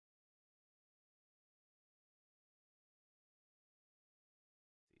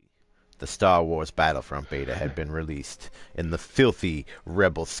The Star Wars Battlefront beta had been released, and the filthy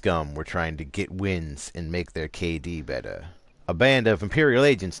rebel scum were trying to get wins and make their KD better. A band of Imperial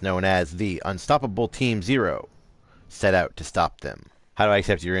agents known as the Unstoppable Team Zero set out to stop them. How do I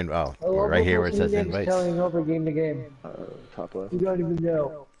accept your invite? Oh, right here where it says invites. Telling over game to game. Top left. You don't even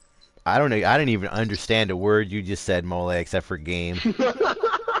know. I don't know. I didn't even understand a word you just said, Mole, except for game.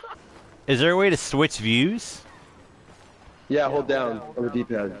 Is there a way to switch views? Yeah, hold down on the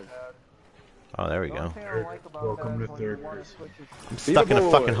D-pad. Oh, there we go. Welcome to third. I'm stuck in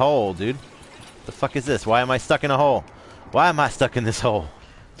a fucking hole, dude. The fuck is this? Why am I stuck in a hole? Why am I stuck in this hole?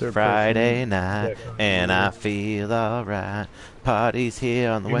 Friday night, and I feel alright. Party's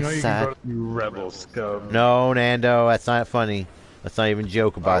here on the west side. You rebel scum. No, Nando, that's not funny. Let's not even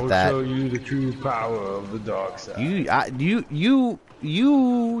joke about that. I will show you the true power of the dark side. You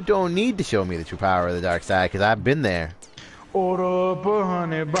don't need to show me the true power of the dark side, because I've been there. Order up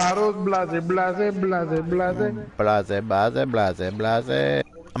 100 bottles, blase, blase, blase, blase. Blase, blase, blase, blase.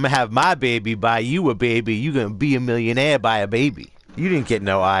 I'm gonna have my baby buy you a baby. You gonna be a millionaire by a baby. You didn't get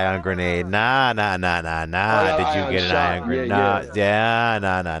no ion grenade. Nah. Did you get an ion grenade? Yeah,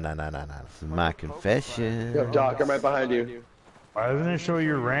 nah. This is my confession. Yo, Doc, I'm right behind you. Why doesn't it show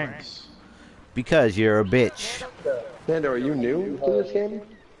your ranks? Because you're a bitch. Nando, are you new to this game?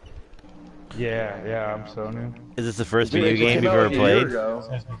 Yeah, I'm so new. Is this the first video game you've ever played?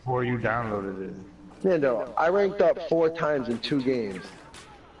 Since before you downloaded it. Nando, I ranked up 4 times in 2 games.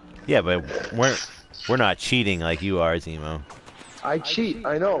 Yeah, but we're not cheating like you are, Zemo. I cheat,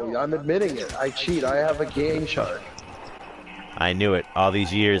 I know, I'm admitting it. I cheat, I have a game shark. I knew it. All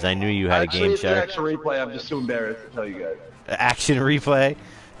these years, I knew you had a game shark. Actually, it's an actual replay, I'm just too embarrassed to tell you guys. Action replay?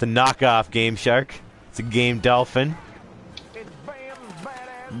 The knockoff game shark. It's a game dolphin.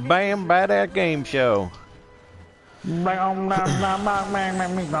 Bam, badass game show.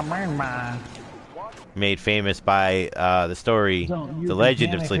 Made famous by the story, The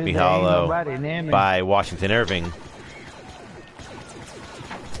Legend of Sleepy Hollow by Washington Irving.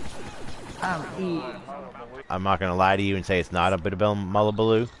 I'm not gonna lie to you and say it's not a bit of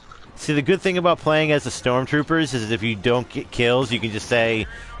Mullabaloo. See, the good thing about playing as the Stormtroopers is if you don't get kills, you can just say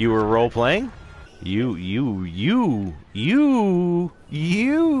you were role-playing. You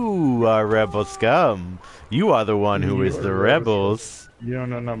are rebel scum. You are the one who is the rebels. You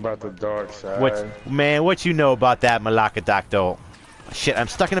don't know nothing about the dark side. What you know about that, Malakadactyl? Shit, I'm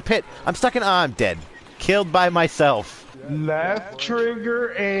stuck in a pit. I'm dead. Killed by myself. Left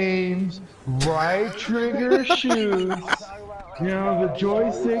trigger aims, right trigger shoots. You know, the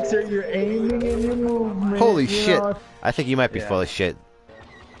joysticks are your aiming and your movement. Holy shit. I think you might be full of shit.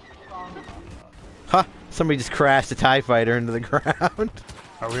 Huh, somebody just crashed a TIE fighter into the ground.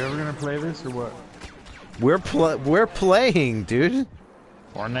 Are we ever gonna play this or what? We're playing, dude.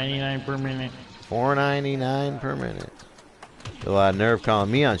 $4.99 per minute. $4.99 per minute. A lot of nerve calling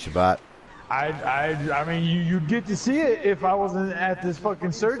me on Shabbat. I mean, you'd get to see it if I wasn't at this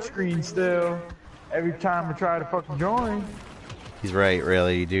fucking search screen still. Every time I try to fucking join. He's right,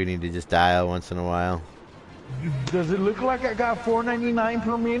 really. You do need to just dial once in a while. Does it look like I got $4.99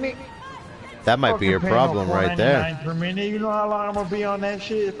 per minute? That might be your problem right there. $4.99 per minute. You know how long I'm gonna be on that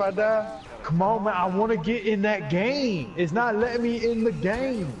shit if I die? Come on, man. I want to get in that game. It's not letting me in the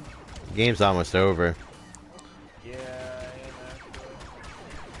game. The game's almost over.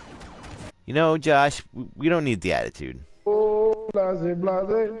 You know, Josh, we don't need the attitude. Oh, blase,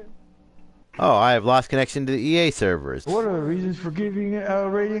 blase. Oh, I have lost connection to the EA servers. What are the reasons for giving it a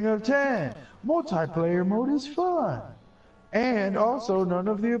rating of 10? Multiplayer mode is fun. And also none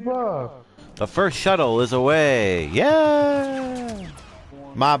of the above. The first shuttle is away. Yeah!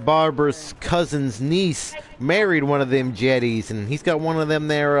 My barber's cousin's niece married one of them jetties, and he's got one of them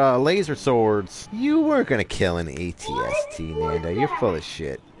there laser swords. You weren't gonna kill an ATST, Nando. You're full of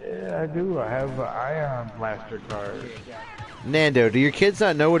shit. Yeah, I do. I have an ion blaster card. Nando, do your kids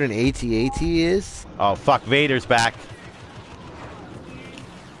not know what an AT-AT is? Oh, fuck. Vader's back.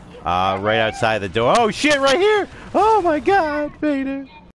 Right outside the door. Oh, shit, right here. Oh, my God, Vader.